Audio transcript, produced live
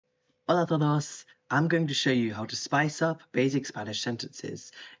Hola todos! I'm going to show you how to spice up basic Spanish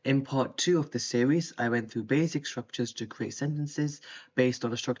sentences. In part 2 of the series, I went through basic structures to create sentences based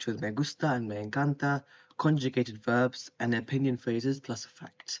on a structure with me gusta and me encanta, conjugated verbs, and opinion phrases plus a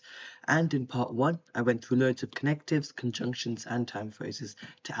fact. And in part 1, I went through loads of connectives, conjunctions, and time phrases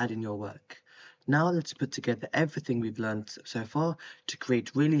to add in your work. Now let's put together everything we've learned so far to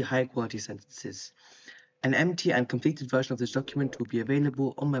create really high quality sentences. An empty and completed version of this document will be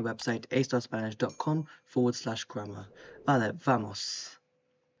available on my website astarspanish.com/grammar. Vale, vamos.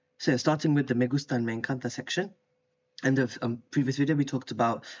 So starting with the me gusta and me encanta section. In the previous video, we talked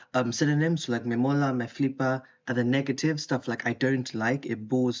about synonyms like me mola, me flipa, and the negative stuff like I don't like, it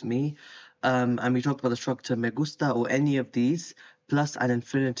bores me. And we talked about the structure me gusta or any of these, plus an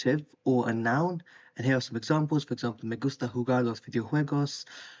infinitive or a noun. And here are some examples. For example, me gusta jugar los videojuegos.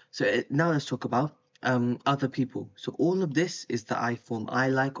 So now let's talk about other people. So all of this is the I form, I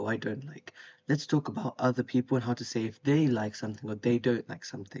like or I don't like. Let's talk about other people and how to say if they like something or they don't like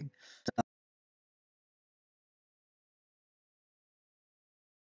something.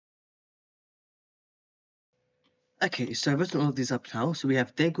 Okay, so I've written all of these up now. So we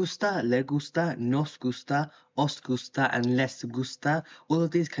have te gusta, le gusta, nos gusta, os gusta, and les gusta. All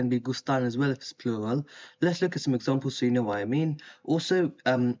of these can be gustan as well if it's plural. Let's look at some examples so you know what I mean. Also,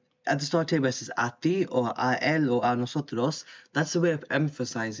 at the start here where it says a ti or a él or a nosotros, that's a way of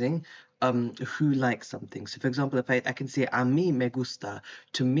emphasizing who likes something. So for example, if I can say a mí me gusta,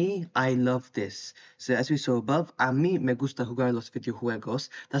 to me, I love this. So as we saw above, a mí me gusta jugar los videojuegos,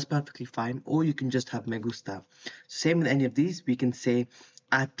 that's perfectly fine, or you can just have me gusta. Same with any of these, we can say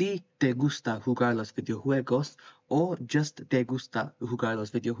a ti te gusta jugar los videojuegos, or just te gusta jugar los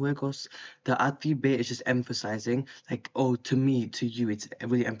videojuegos. The a ti bit is just emphasizing, like, oh, to me, to you, it's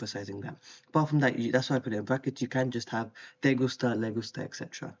really emphasizing that. Apart from that, that's why I put it in brackets, you can just have te gusta, le gusta,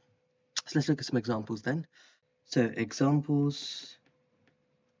 etc. So let's look at some examples then. So examples.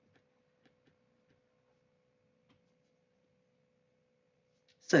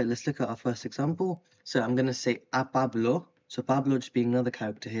 So let's look at our first example. So I'm going to say a Pablo. So Pablo just being another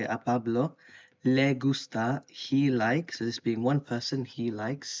character here. A Pablo le gusta, he likes. So this being one person, he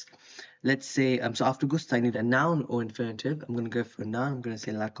likes. Let's say, so after gusta, I need a noun or infinitive. I'm going to go for a noun. I'm going to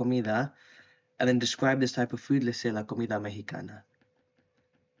say la comida. And then describe this type of food. Let's say la comida mexicana.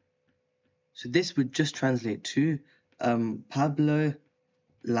 So this would just translate to Pablo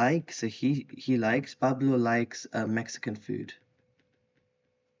likes, so he likes, Pablo likes Mexican food.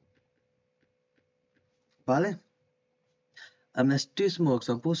 Vale? Let's do some more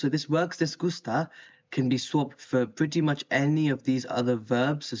examples. So this works, this gusta can be swapped for pretty much any of these other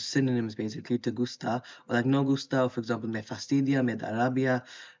verbs, so synonyms basically to gusta, or like no gusta, or for example, me fastidia, me da rabia.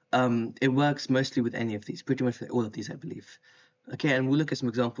 It works mostly with any of these, pretty much with all of these, I believe. Okay, and we'll look at some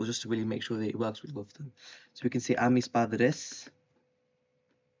examples just to really make sure that it works with all of them. So we can say a mis padres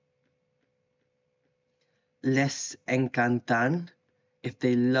les encantan. If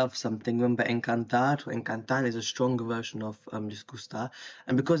they love something, remember encantar or encantan is a stronger version of just gusta.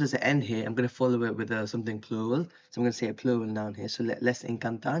 And because there's an N here, I'm going to follow it with something plural. So I'm going to say a plural noun here. So les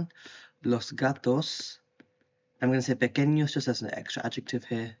encantan los gatos. I'm going to say pequeños just as an extra adjective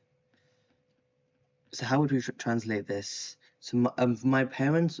here. So how would we translate this? So my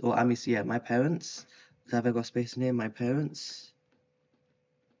parents, or I mean, yeah, my parents. Have I got space in here? My parents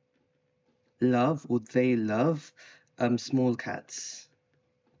love, or they love, small cats.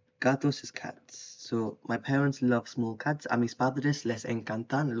 Gatos is cats. So my parents love small cats. A mis padres les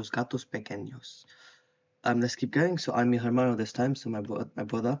encantan los gatos pequeños. Let's keep going. So a mi hermano this time. So my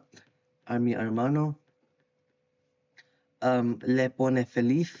brother. A mi hermano le pone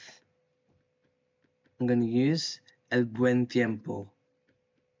feliz. I'm going to use el buen tiempo.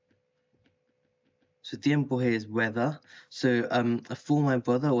 So tiempo here is weather. So for my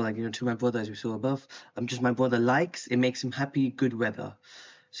brother, or like, to my brother as we saw above, just my brother likes, it makes him happy, good weather.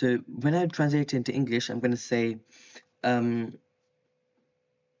 So when I translate it into English, I'm going to say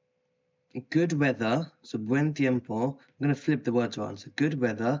good weather, so buen tiempo. I'm going to flip the words around. So good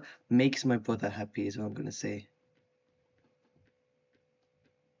weather makes my brother happy is what I'm going to say.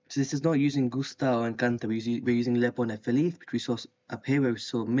 So this is not using gusta or encanta. We're using le pone feliz, which we saw up here where we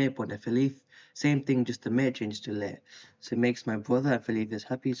saw me pone feliz. Same thing, just the me changed to le. So it makes my brother feliz is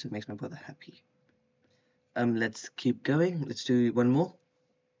happy, so it makes my brother happy. Let's keep going. Let's do one more.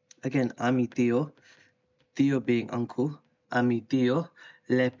 Again, a mi tío. Tío being uncle. A mi tío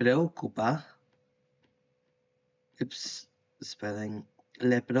le preocupa. Oops, spelling.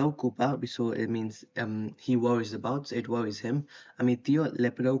 Le preocupa, we saw it means he worries about, so it worries him. A mi tío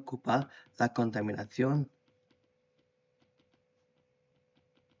le preocupa la contaminación.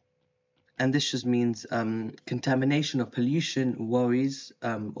 and this just means contamination or pollution worries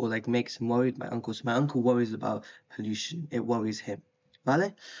or like makes him worried. My uncle, so my uncle worries about pollution. It worries him.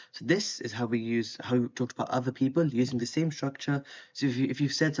 Vale? So this is how we talked about other people using the same structure. So if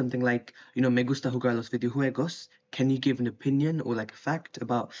you've said something like, me gusta jugar los videojuegos, can you give an opinion or like a fact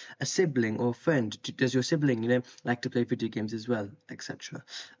about a sibling or a friend? Does your sibling, like to play video games as well, etc.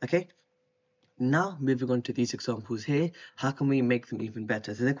 Okay? Now, moving on to these examples here, how can we make them even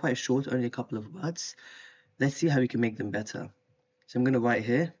better? So they're quite short, only a couple of words. Let's see how we can make them better. So I'm going to write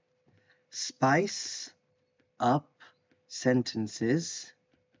here, spice up sentences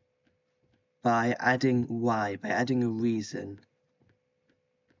by adding why, by adding a reason.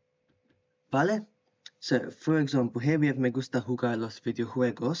 Vale? So, for example, here we have me gusta jugar los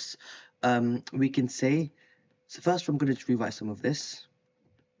videojuegos. We can say, so first I'm going to rewrite some of this.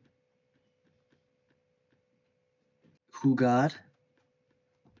 Jugar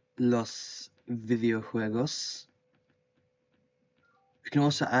los videojuegos. We can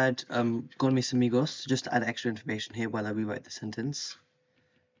also add con mis amigos, just to add extra information here while I rewrite the sentence.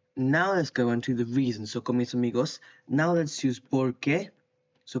 Now let's go on to the reason. So con mis amigos. Now let's use porque.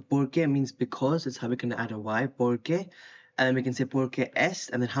 So porque means because. It's how we can add a y. Porque. And then we can say porque es.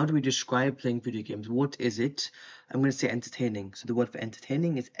 And then how do we describe playing video games? What is it? I'm going to say entertaining. So the word for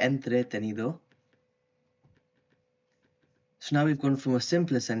entertaining is entretenido. So now we've gone from a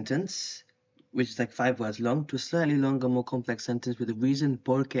simpler sentence, which is like 5 words long, to a slightly longer, more complex sentence with the reason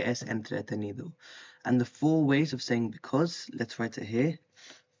porque es entretenido. And the 4 ways of saying because, let's write it here.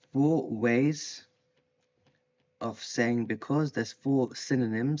 4 ways of saying because. There's 4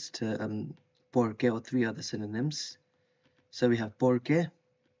 synonyms to porque, or 3 other synonyms. So we have porque,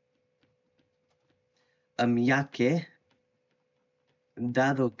 ya que,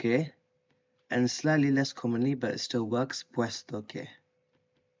 dado que, and slightly less commonly, but it still works, puesto que.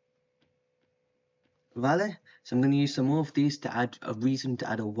 Vale? So I'm going to use some more of these to add a reason to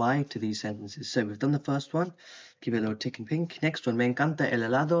add a why to these sentences. So we've done the first one. Give it a little tick and pink. Next one, me encanta el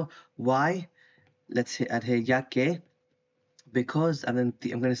helado. Why? Let's add here ya que. Because, and then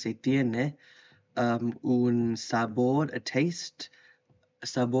I'm going to say tiene un sabor, a taste,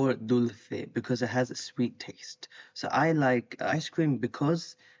 sabor dulce, because it has a sweet taste. So I like ice cream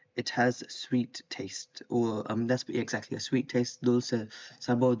because it has sweet taste, or that's exactly a sweet taste. Dulce,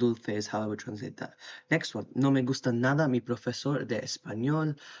 sabor dulce is how I would translate that. Next one, no me gusta nada mi profesor de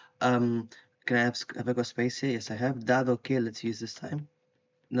español. Can have I got space here? Yes, I have. Dado que, let's use this time.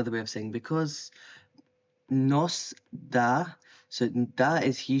 Another way of saying because. Nos da, so da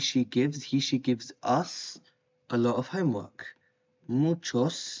is he, she gives. He, she gives us a lot of homework.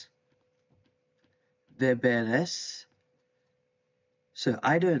 Muchos deberes. So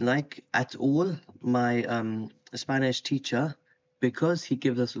I don't like at all my Spanish teacher because he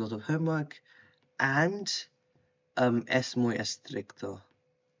gives us a lot of homework and es muy estricto.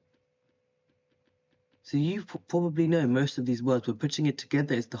 So you probably know most of these words, but putting it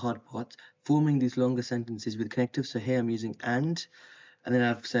together is the hard part. Forming these longer sentences with connectives. So here I'm using and then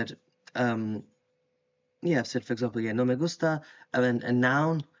I've said, I've said, for example, no me gusta, and then a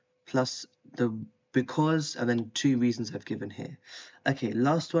noun plus the because, and then 2 reasons I've given here. Okay,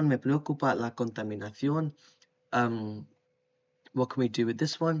 last one, me preocupa la contaminación. What can we do with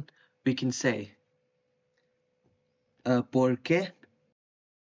this one? We can say, porque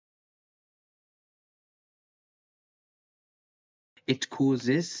it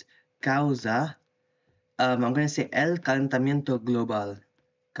causes, causa, I'm going to say el calentamiento global.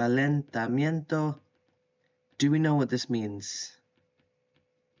 Calentamiento, do we know what this means?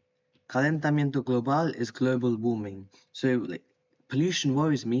 Calentamiento global is global warming. So pollution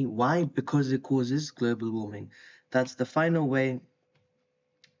worries me. Why? Because it causes global warming. That's the final way.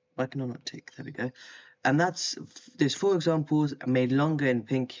 Why can I not take? There we go. And there's 4 examples made longer in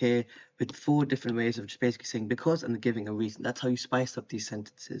pink here with 4 different ways of just basically saying because and giving a reason. That's how you spice up these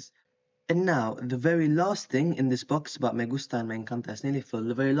sentences. And now, the very last thing in this box about me gusta and me encanta, it's nearly full.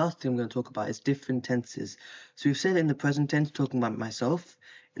 The very last thing I'm going to talk about is different tenses. So we've said in the present tense, talking about myself.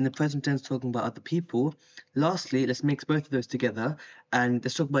 In the present tense, talking about other people. Lastly, let's mix both of those together and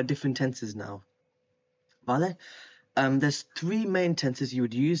let's talk about different tenses now. Vale? There's 3 main tenses you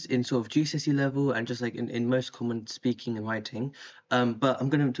would use in sort of GCSE level and just like in most common speaking and writing. But I'm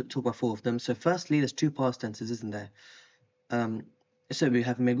going to talk about 4 of them. So firstly, there's 2 past tenses, isn't there? So we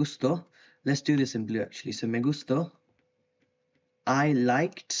have me gustó. Let's do this in blue actually. So me gustó. I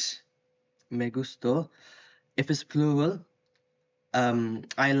liked. Me gustó. If it's plural,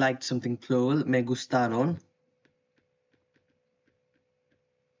 I liked something plural. Me gustaron.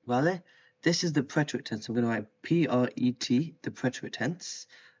 Vale? This is the preterite tense. I'm going to write P-R-E-T, the preterite tense.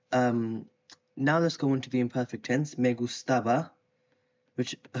 Now let's go on to the imperfect tense, me gustaba,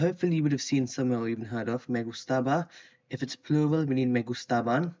 which hopefully you would have seen somewhere or even heard of. Me gustaba. If it's plural, we need me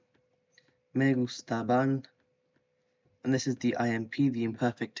gustaban. Me gustaban. And this is the IMP, the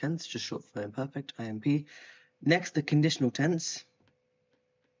imperfect tense, just short for imperfect, IMP. Next, the conditional tense.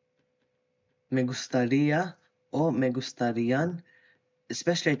 Me gustaría or me gustarían.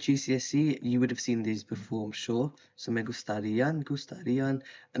 Especially at GCSE, you would have seen these before, I'm sure. So me gustarían, gustarían.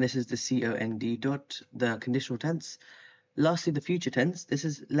 And this is the COND dot, the conditional tense. Lastly, the future tense. This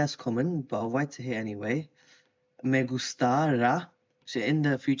is less common, but I'll write it here anyway. Me gustará. So in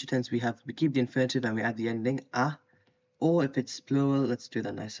the future tense, we keep the infinitive and we add the ending a. Or if it's plural, let's do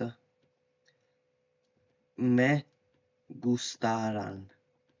that nicer. Me gustarán.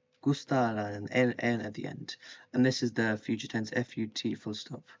 Gustarán, N at the end. And this is the future tense, FUT full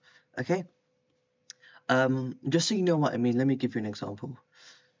stop. Okay? Just so you know what I mean, let me give you an example.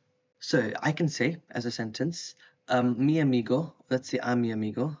 So I can say as a sentence, mi amigo, let's say a mi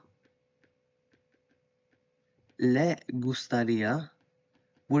amigo, le gustaría.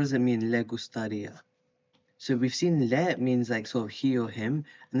 What does it mean, le gustaría? So we've seen le means like sort of he or him,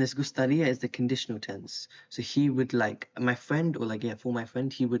 and this gustaría is the conditional tense. So he would like, my friend, or like, yeah, for my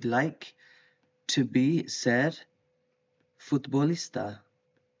friend, he would like to be ser futbolista.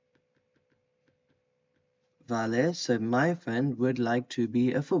 Vale, so my friend would like to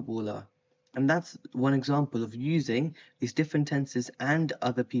be a footballer. And that's one example of using these different tenses and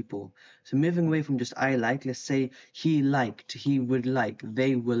other people. So moving away from just I like, let's say he liked, he would like,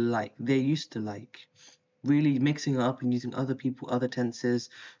 they will like, they used to like. Really mixing it up and using other people, other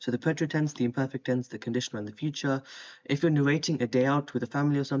tenses. So the preteritense, the imperfect tense, the conditional, and the future. If you're narrating a day out with a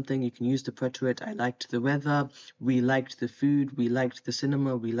family or something, you can use the preterite. I liked the weather, we liked the food, we liked the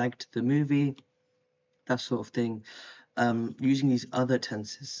cinema, we liked the movie, that sort of thing. Using these other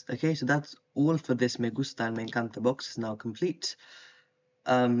tenses. Okay, so that's all for this me gusta and me encanta box is now complete.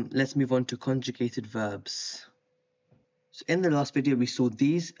 Let's move on to conjugated verbs. So in the last video, we saw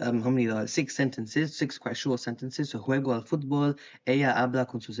these, how many are 6 sentences, 6 quite short sentences. So juego al fútbol, ella habla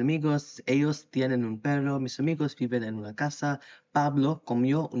con sus amigos, ellos tienen un perro, mis amigos viven en una casa, Pablo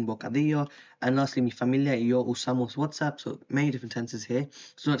comió un bocadillo, and lastly, mi familia y yo usamos WhatsApp. So many different tenses here.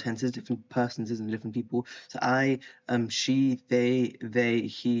 So not tenses, different persons and different people. So I, she, they,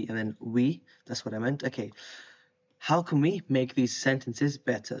 he, and then we. That's what I meant. Okay. How can we make these sentences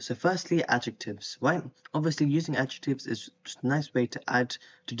better? So firstly, adjectives, right? Obviously, using adjectives is just a nice way to add,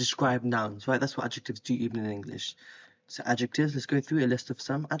 to describe nouns, right? That's what adjectives do even in English. So adjectives, let's go through a list of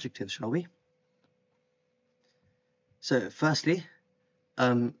some adjectives, shall we? So firstly,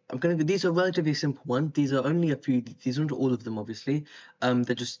 these are relatively simple ones. These are only a few, these aren't all of them, obviously.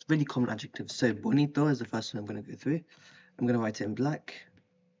 They're just really common adjectives. So bonito is the first one I'm going to go through. I'm going to write it in black.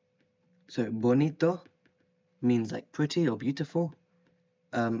 So bonito means like pretty or beautiful.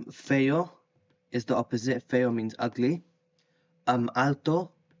 Feo is the opposite. Feo means ugly. Alto,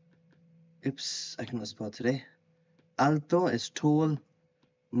 oops, I cannot spell today. Alto is tall.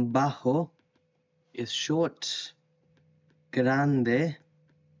 Bajo is short. Grande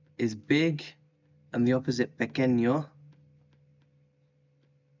is big. And the opposite, pequeño.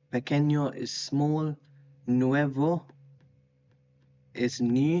 Pequeño is small. Nuevo is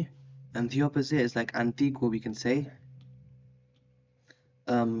new. And the opposite is like antiguo, we can say.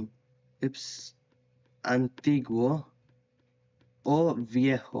 Antiguo or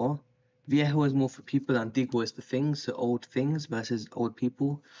viejo. Viejo is more for people, antiguo is for things, so old things versus old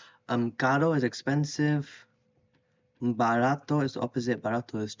people. Caro is expensive. Barato is the opposite,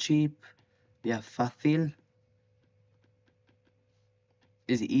 barato is cheap. We have fácil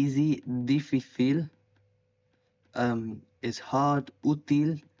is easy. Difícil is hard.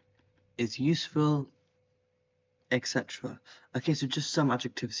 Útil is useful, etc. Okay, so just some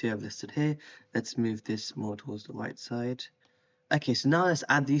adjectives here I've listed here. Let's move this more towards the right side. Okay, so now let's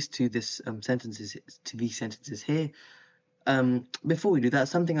add these to these sentences here. Before we do that,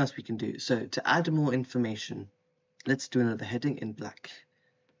 something else we can do. So to add more information, let's do another heading in black.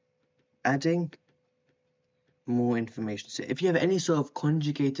 Adding more information. So if you have any sort of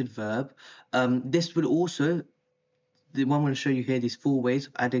conjugated verb, this would also, the one I'm going to show you here, these 4 ways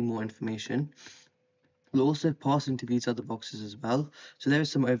of adding more information, will also pass into these other boxes as well. So there is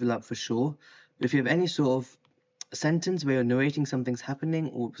some overlap for sure. But if you have any sort of sentence where you're narrating something's happening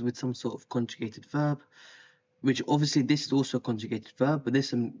or with some sort of conjugated verb, which obviously this is also a conjugated verb, but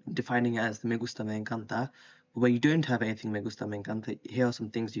this I'm defining it as the me gusta, me encanta. Where you don't have anything me gusta, me encanta, here are some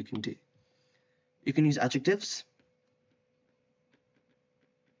things you can do. You can use adjectives.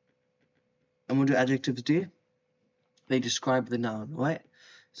 And what do adjectives do? They describe the noun, right?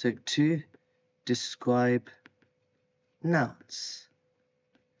 So to describe nouns.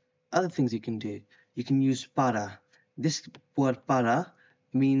 Other things you can do. You can use para. This word para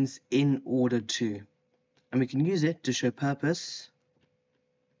means in order to. And we can use it to show purpose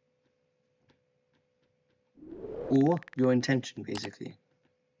or your intention, basically.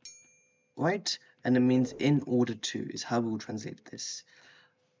 Right? And it means in order to is how we'll translate this.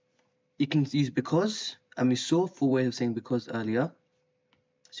 You can use because, and we saw 4 ways of saying because earlier.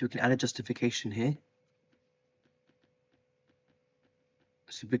 So we can add a justification here.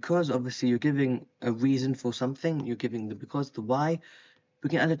 So because obviously you're giving a reason for something, you're giving the because, the why. We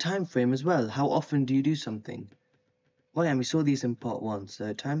can add a time frame as well. How often do you do something? Well, and we saw these in part 1.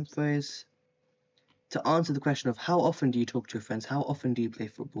 So time phrase to answer the question of how often do you talk to your friends? How often do you play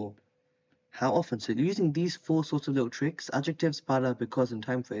football? How often? So using these 4 sorts of little tricks, adjectives, para, because, and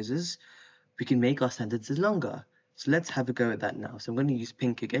time phrases, we can make our sentences longer. So let's have a go at that now. So I'm going to use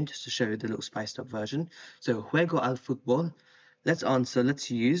pink again just to show you the little spiced up version. So juego al fútbol. Let's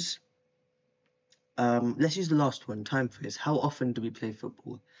use the last one, time phrase. How often do we play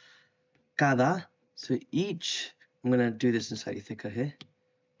football? Cada, so each, I'm going to do this in slightly thicker here.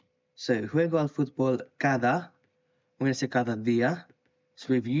 So juego al fútbol cada, I'm going to say cada día. So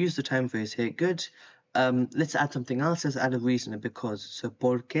we've used the time phrase here, good. Let's add something else, let's add a reason, a because. So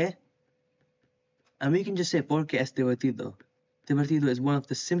porque, and we can just say porque es divertido. Divertido is one of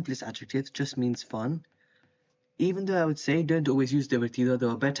the simplest adjectives, just means fun. Even though I would say don't always use divertido, there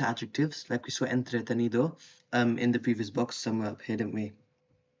are better adjectives, like we saw entretenido in the previous box somewhere up here, didn't we?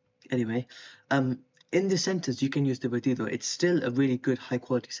 Anyway, in this sentence you can use divertido. It's still a really good high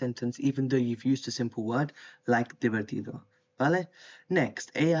quality sentence, even though you've used a simple word like divertido. Vale?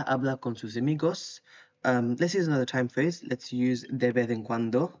 Next, ella habla con sus amigos. Let's use another time phrase. Let's use de vez en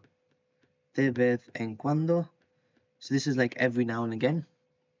cuando. De vez en cuando. So this is like every now and again,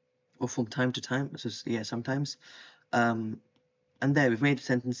 or from time to time. So yeah, sometimes. And there, we've made the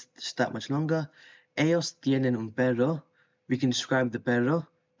sentence just that much longer. Ellos tienen un perro. We can describe the perro.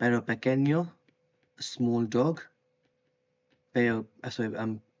 Perro pequeño, a small dog. Perro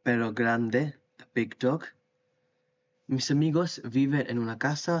grande, a big dog. Mis amigos viven en una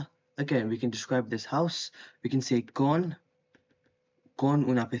casa. Again, we can describe this house. We can say con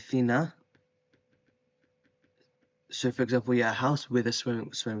una piscina. So, for example, yeah, a house with a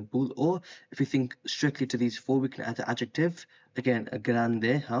swimming pool. Or if we think strictly to these 4, we can add an adjective. Again, a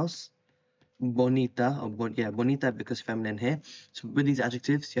grande house. Bonita, or bonita because feminine here. So with these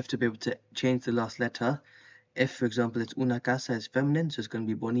adjectives, you have to be able to change the last letter. If, for example, it's una casa is feminine, so it's going to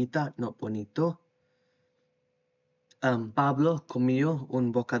be bonita, not bonito. Pablo comió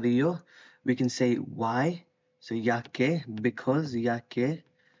un bocadillo. We can say why. So ya que, because, ya que.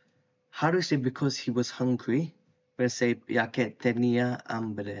 How do we say because he was hungry? We're going to say ya que tenía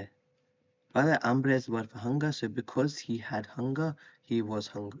hambre. Vale, hambre is the word for hunger, so because he had hunger, he was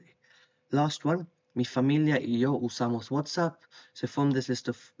hungry. Last one, mi familia y yo usamos WhatsApp. So from this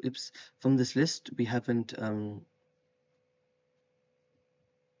list we haven't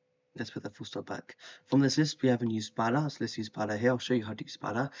let's put that full stop back. From this list we haven't used para, so let's use para here. I'll show you how to use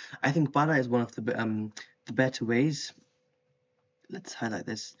para. I think para is one of the better ways. Let's highlight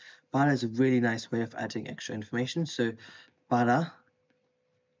this. Para is a really nice way of adding extra information. So para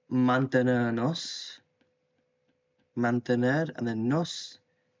mantener, and then nos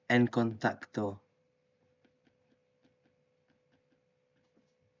en contacto.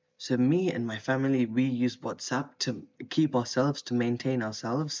 So me and my family, we use WhatsApp to maintain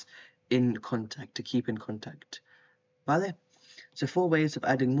ourselves in contact, to keep in contact. Vale? So 4 ways of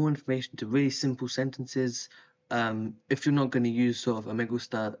adding more information to really simple sentences. If you're not going to use sort of a me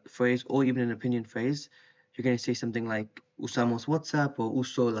gusta phrase or even an opinion phrase, you're going to say something like usamos WhatsApp or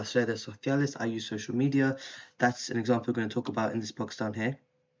uso las redes sociales, I use social media. That's an example we're going to talk about in this box down here.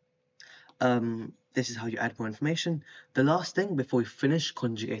 This is how you add more information. The last thing before we finish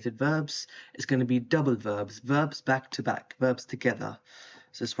conjugated verbs is going to be double verbs, verbs back to back, verbs together.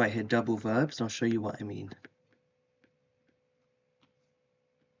 So it's right here, double verbs, and I'll show you what I mean.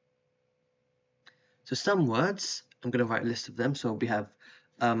 So some words, I'm going to write a list of them. So we have,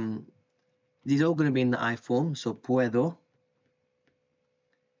 these are all going to be in the I form. So puedo,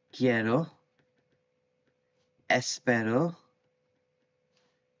 quiero, espero,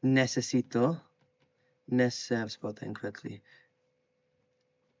 necesito, I've spelled that incorrectly.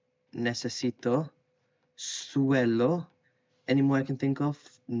 Necesito, suelo. Any more I can think of?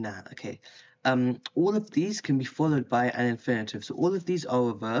 Nah, okay. All of these can be followed by an infinitive. So all of these are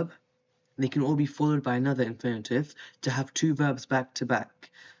a verb. They can all be followed by another infinitive to have 2 verbs back to back.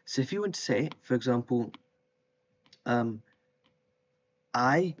 So if you want to say, for example,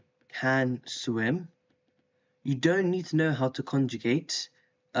 I can swim. You don't need to know how to conjugate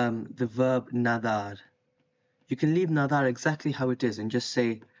the verb nadar. You can leave nadar exactly how it is and just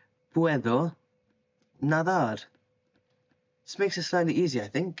say puedo nadar. This makes it slightly easier, I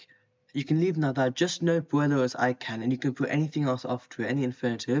think. You can leave nadar, just know puedo as I can, and you can put anything else after it, any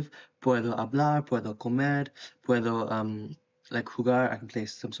infinitive. Puedo hablar, puedo comer, puedo like jugar, I can play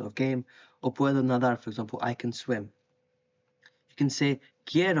some sort of game, or puedo nadar, for example, I can swim. You can say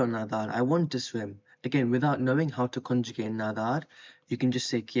quiero nadar, I want to swim. Again, without knowing how to conjugate nadar, you can just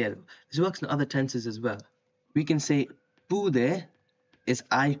say quiero. This works in other tenses as well. We can say pude is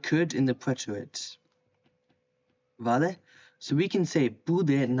I could in the preterite. Vale? So we can say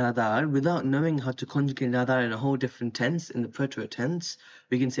pude nadar without knowing how to conjugate nadar in a whole different tense, in the preterite tense.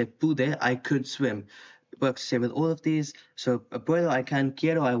 We can say pude, I could swim. It works the same with all of these. So puedo, I can,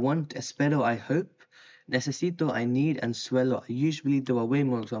 quiero, I want, espero, I hope, necesito, I need, and suelo. Usually there are way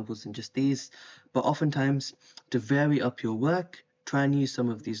more examples than just these, but oftentimes to vary up your work, try and use some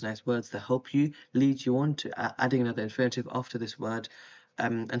of these nice words that help you, lead you on to adding another infinitive after this word,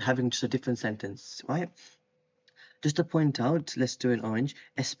 and having just a different sentence, right? Just to point out, let's do in orange,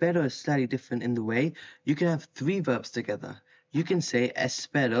 espero is slightly different in the way you can have three verbs together. You can say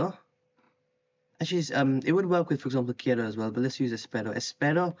espero. Actually, it would work with, for example, quiero as well, but let's use espero.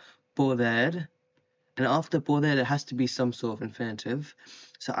 Espero poder. And after poder, there has to be some sort of infinitive.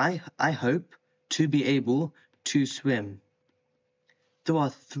 So I hope to be able to swim. There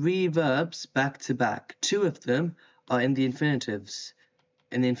are three verbs back to back. Two of them are in the infinitives.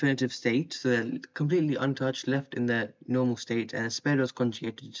 In the infinitive state, so they're completely untouched, left in their normal state, and espero is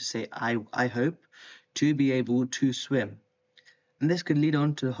conjugated to say I hope to be able to swim. And this could lead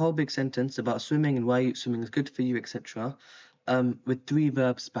on to a whole big sentence about swimming and why swimming is good for you, etc. With three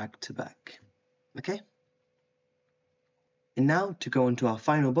verbs back to back. Okay? And now to go on to our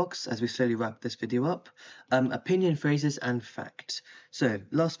final box as we slowly wrap this video up, opinion phrases and fact. So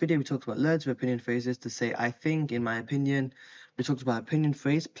last video we talked about loads of opinion phrases to say I think, in my opinion. We talked about opinion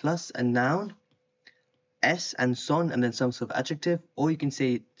phrase plus a noun, s and son, and then some sort of adjective, or you can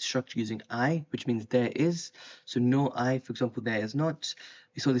say structure using I, which means there is. So no I, for example, there is not.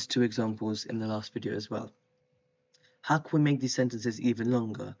 We saw these two examples in the last video as well. How can we make these sentences even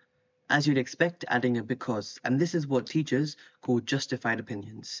longer? As you'd expect, adding a because, and this is what teachers call justified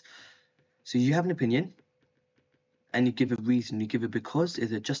opinions. So you have an opinion, and you give a reason, you give a because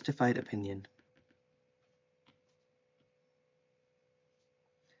is a justified opinion.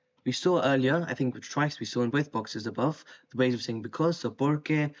 We saw earlier, I think twice we saw in both boxes above, the ways of saying because, so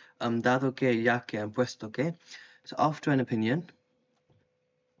porque, dado que, ya que, and puesto que. So after an opinion,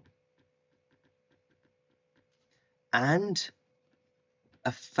 and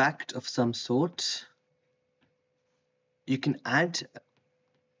a fact of some sort, you can add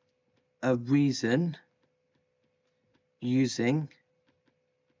a reason using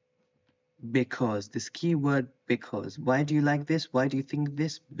because, this keyword because. Why do you like this? Why do you think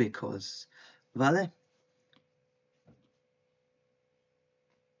this? Because. Vale?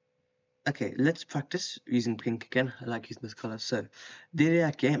 Okay, let's practice using pink again. I like using this color. So,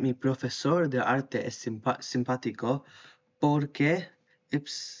 diría que mi profesor de arte es simpático porque,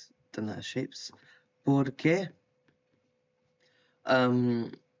 don't know shapes, porque,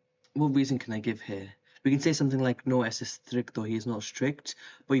 what reason can I give here? We can say something like no es estricto, he is not strict,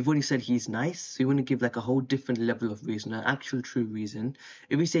 but you've already said he's nice, so you want to give like a whole different level of reason, an actual true reason.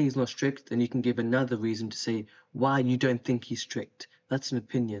 If we say he's not strict, then you can give another reason to say why you don't think he's strict. That's an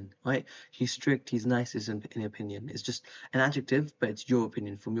opinion, right? He's strict, he's nice is an opinion. It's just an adjective, but it's your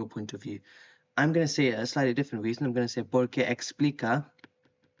opinion from your point of view. I'm going to say a slightly different reason. I'm going to say porque explica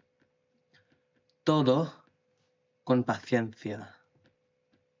todo con paciencia.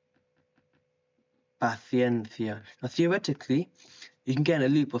 Paciencia. Now, theoretically, you can get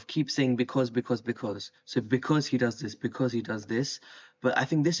in a loop of keep saying because. So because he does this, because he does this. But I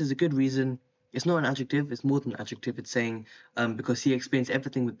think this is a good reason. It's not an adjective, it's more than an adjective. It's saying because he explains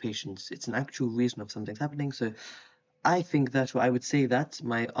everything with patience. It's an actual reason of something's happening. So I think that I would say that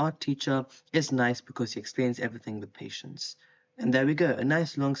my art teacher is nice because he explains everything with patience. And there we go, a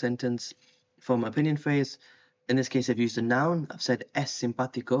nice long sentence from opinion phrase. In this case, I've used a noun. I've said es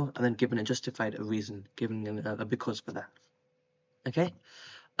simpático and then given a justified a reason, given a because for that. Okay?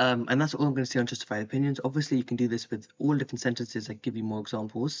 And that's all I'm going to say on justified opinions. Obviously, you can do this with all different sentences. I give you more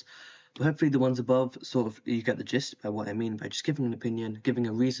examples. But hopefully the ones above, sort of, you get the gist by what I mean by just giving an opinion, giving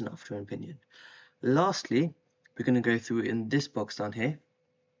a reason after an opinion. Lastly, we're going to go through in this box down here,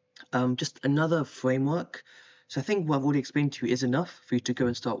 just another framework. So I think what I've already explained to you is enough for you to go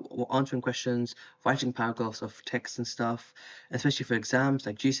and start answering questions, writing paragraphs of text and stuff, especially for exams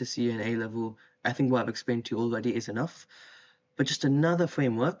like GCSE and A-Level. I think what I've explained to you already is enough. But just another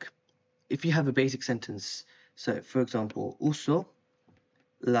framework, if you have a basic sentence, so for example, uso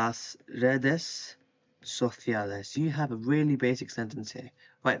las redes sociales. You have a really basic sentence here,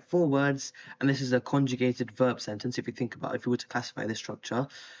 right? 4 words, and this is a conjugated verb sentence. If you think about, if you were to classify this structure,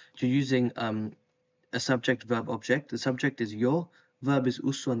 you're using a subject, verb, object. The subject is yo, verb is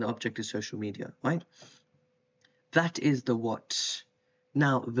uso, and the object is social media, right? That is the what.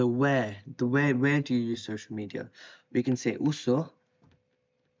 Now the where. Where do you use social media? We can say uso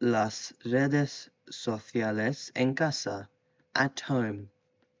las redes sociales en casa, at home.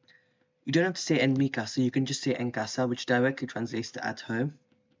 You don't have to say en mi casa, you can just say en casa, which directly translates to at home.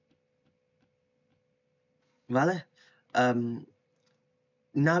 Vale?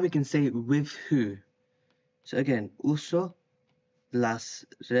 Now we can say with who. So again, uso las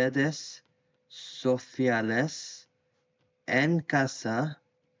redes sociales en casa.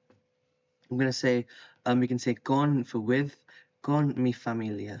 I'm going to say, we can say con for with, con mi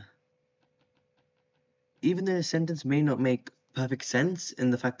familia. Even though the sentence may not make perfect sense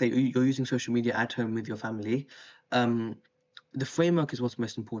in the fact that you're using social media at home with your family, the framework is what's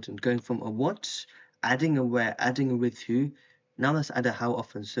most important. Going from a what, adding a where, adding a with who. Now let's add a how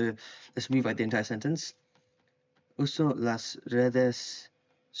often. So let's rewrite the entire sentence. Uso las redes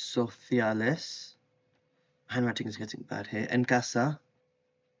sociales. Handwriting is getting bad here. En casa.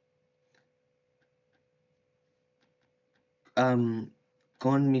 Con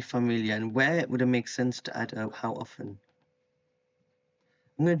mi familia. And where would it make sense to add a how often?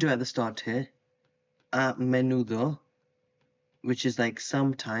 I'm going to do it at the start here. A menudo, which is like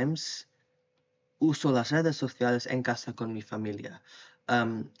sometimes. Uso las redes sociales en casa con mi familia.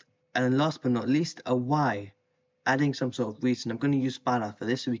 And last but not least, a why, adding some sort of reason. I'm going to use para for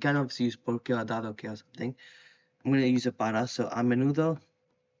this, so we can obviously use porque or dado que or something. I'm going to use a para, so a menudo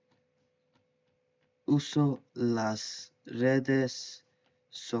uso las redes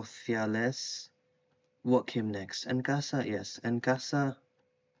sociales. What came next? En casa? Yes, en casa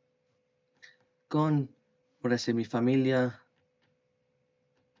con, what I say, mi familia.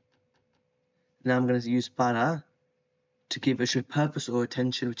 Now I'm going to use para to give a purpose or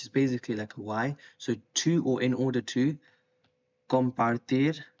attention, which is basically like a why. So to or in order to.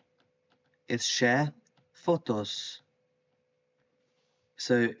 Compartir is share. Fotos.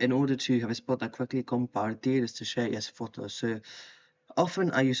 So in order to have I spelled that correctly, compartir is to share, yes, photos. So often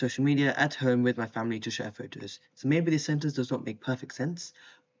I use social media at home with my family to share photos. So maybe this sentence does not make perfect sense.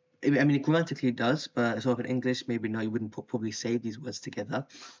 I mean, it grammatically does, but sort of in English, maybe no, you wouldn't probably say these words together.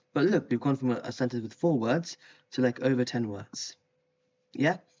 But look, we've gone from a sentence with 4 words to like over 10 words.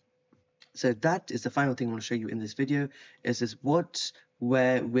 Yeah? So that is the final thing I want to show you in this video, is this what,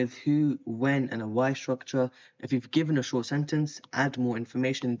 where, with who, when, and a why structure. If you've given a short sentence, add more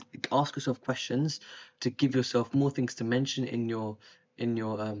information, ask yourself questions to give yourself more things to mention in your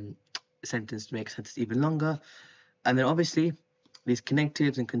sentence to make sentence even longer. And then obviously these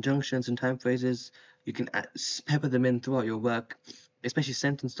connectives and conjunctions and time phrases, you can pepper them in throughout your work, especially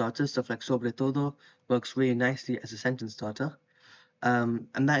sentence starters. Stuff like sobre todo works really nicely as a sentence starter. And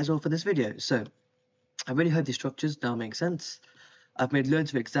that is all for this video. So I really hope these structures now make sense. I've made loads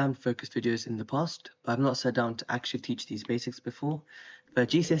of exam focused videos in the past, but I've not sat down to actually teach these basics before. For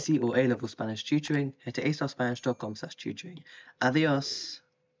GCSE or A-Level Spanish tutoring, head to astarspanish.com/tutoring. Adios!